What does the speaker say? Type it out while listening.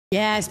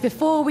Yes,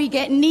 before we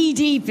get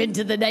knee-deep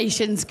into the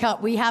Nations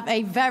Cup, we have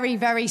a very,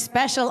 very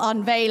special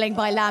unveiling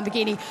by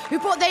Lamborghini, who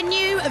brought their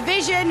new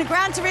Vision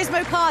Gran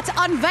Turismo car to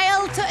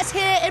unveil to us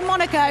here in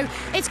Monaco.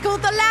 It's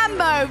called the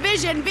Lambo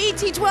Vision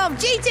V12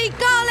 GT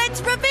car.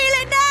 Let's reveal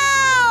it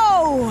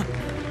now!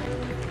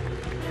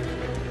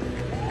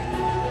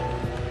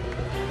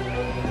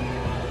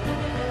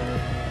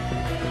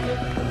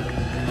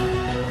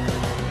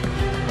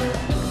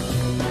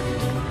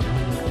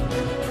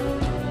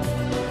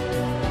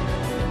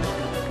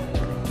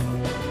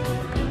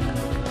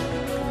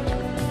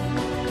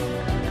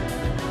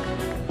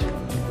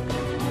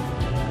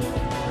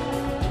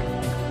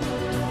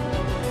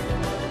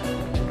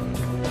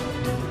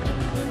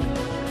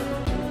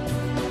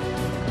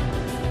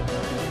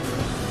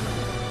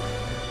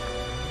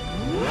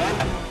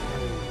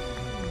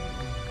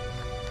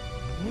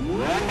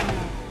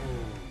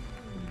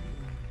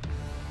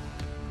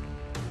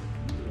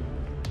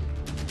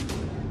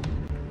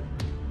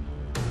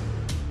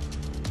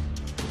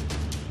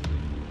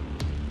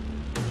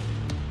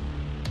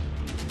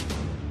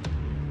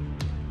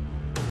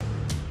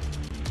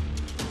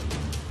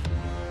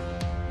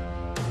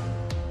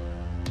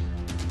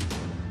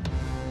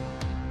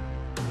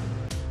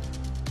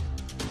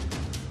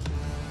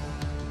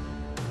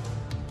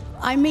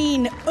 I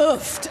mean,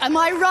 oofed. Am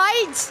I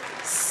right?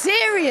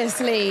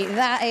 Seriously,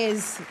 that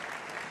is,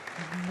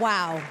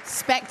 wow,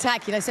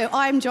 spectacular. So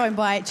I'm joined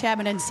by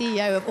Chairman and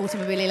CEO of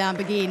Automobili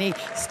Lamborghini,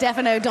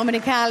 Stefano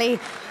Domenicali.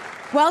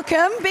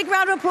 Welcome. Big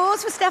round of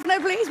applause for Stefano,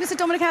 please, Mr.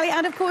 Domenicali,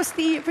 and of course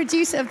the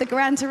producer of the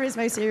Gran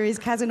Turismo series,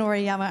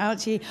 Kazunori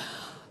Yamauchi.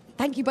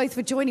 Thank you both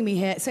for joining me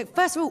here. So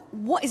first of all,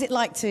 what is it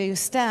like to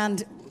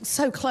stand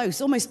so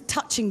close, almost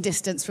touching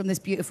distance from this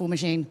beautiful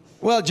machine?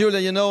 Well, Julia,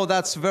 you know,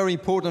 that's very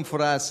important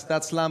for us.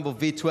 That's Lambo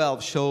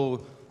V12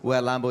 show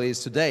where Lambo is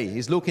today.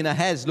 He's looking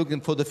ahead, he's looking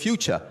for the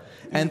future.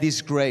 And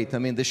it's great. I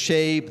mean, the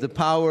shape, the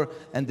power,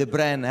 and the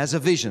brand has a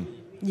vision.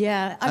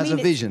 Yeah, I mean,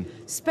 a vision.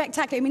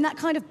 Spectacular. I mean, that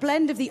kind of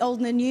blend of the old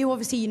and the new.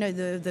 Obviously, you know,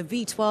 the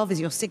V12 is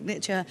your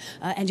signature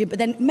engine, but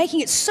then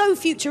making it so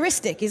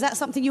futuristic. Is that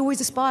something you always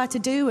aspire to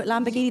do at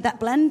Lamborghini, that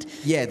blend?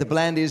 Yeah, the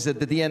blend is that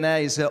the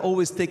DNA is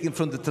always taken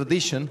from the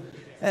tradition,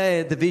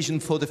 the vision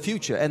for the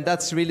future. And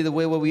that's really the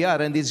way where we are.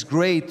 And it's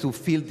great to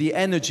feel the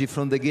energy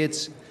from the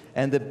kids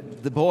and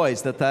the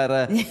boys that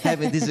are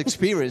having this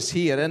experience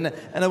here. And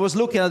I was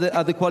looking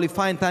at the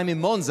qualifying time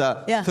in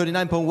Monza,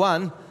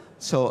 39.1.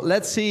 So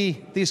let's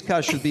see, this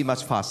car should be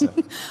much faster.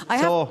 I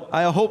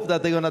hope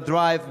that they're going to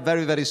drive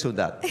very, very soon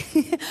that.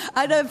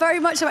 I know very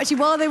much so, actually.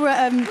 While they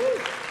were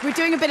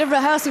doing a bit of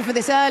rehearsal for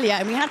this earlier,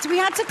 and we had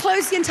to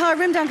close the entire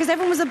room down because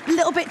everyone was a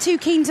little bit too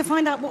keen to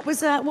find out what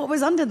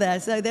was under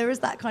there. So there is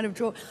that kind of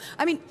draw.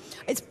 I mean,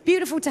 it's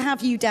beautiful to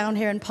have you down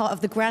here and part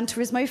of the Gran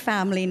Turismo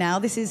family now.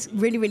 This is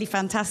really, really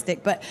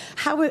fantastic. But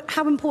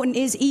how important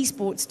is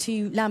esports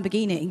to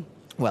Lamborghini?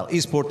 Well,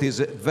 esport is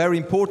very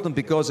important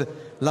because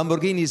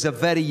Lamborghini is a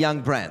very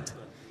young brand,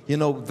 you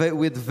know,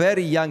 with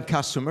very young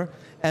customer,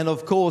 and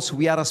of course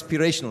we are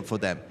aspirational for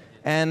them.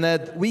 And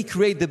we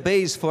create the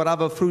base for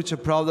our future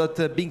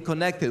product being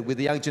connected with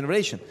the young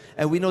generation.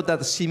 And we know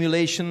that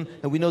simulation,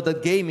 and we know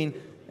that gaming,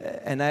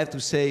 and I have to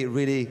say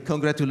really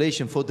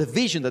congratulations for the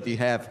vision that you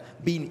have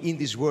been in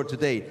this world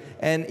today.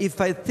 And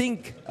if I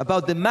think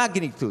about the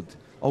magnitude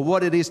of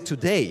what it is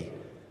today,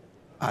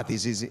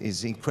 this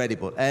is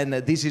incredible, and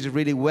this is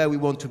really where we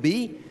want to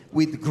be,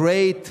 with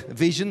great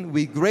vision,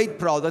 with great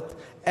product,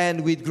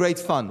 and with great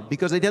fun.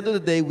 Because at the end of the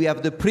day, we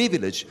have the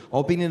privilege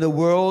of being in a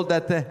world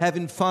that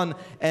having fun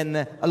and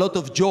a lot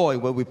of joy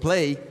when we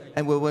play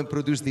and when we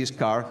produce these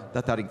cars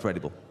that are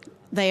incredible.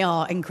 They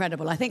are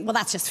incredible. I think, well,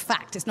 that's just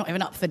fact. It's not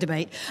even up for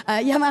debate.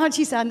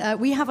 Yamauchi-san,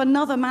 we have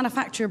another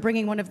manufacturer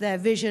bringing one of their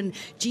Vision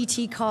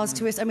GT cars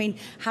to us. I mean,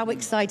 how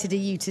excited are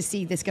you to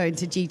see this go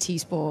into GT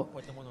Sport?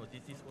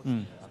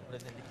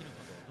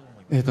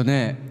 ラ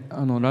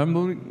ン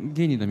ボル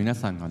ギーニの皆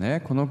さんが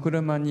ね、この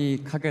車に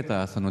かけ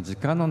たその時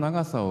間の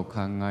長さを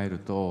考える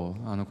と、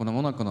この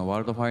モナコのワー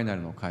ルドファイナ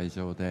ルの会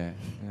場で、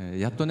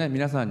やっとね、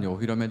皆さんにお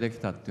披露目でき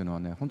たっていうの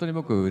はね、本当に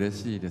僕嬉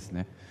しいです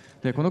ね。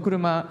で、この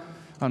車、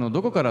ど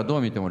こからど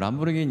う見てもラン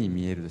ボルギーニに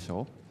見えるでし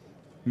ょ？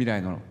未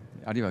来の、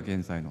あるいは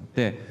現在の。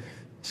で、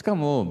しか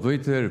も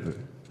V12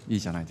 いい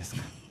じゃないです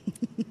か。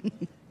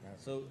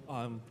So,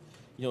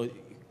 you know,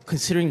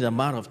 considering the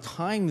amount of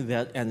time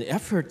and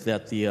effort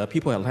that the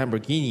people at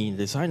Lamborghini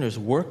designers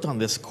worked on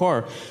this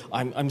car,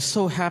 I'm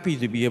so happy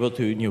to be able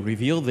to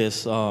reveal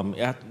this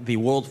at the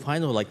world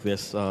final like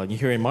this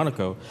here in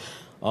Monaco.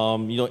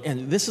 You know,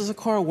 and this is a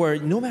car where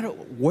no matter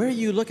where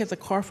you look at the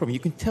car from, you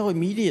can tell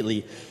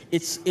immediately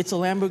it's a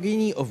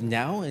Lamborghini of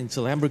now and it's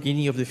a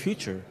Lamborghini of the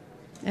future.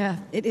 Yeah,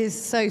 it is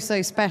so,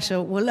 so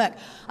special. Well, look,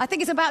 I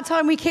think it's about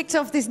time we kicked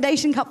off this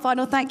Nation Cup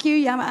final. Thank you,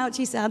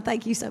 Yamauchi-san.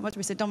 Thank you so much,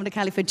 Mr.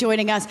 Domenicali, for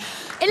joining us.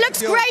 It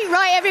looks great,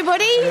 right,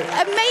 everybody?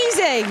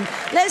 Amazing.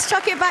 Let's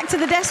chuck it back to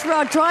the desk for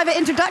our driver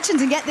introductions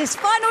and get this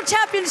final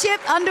championship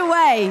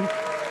underway.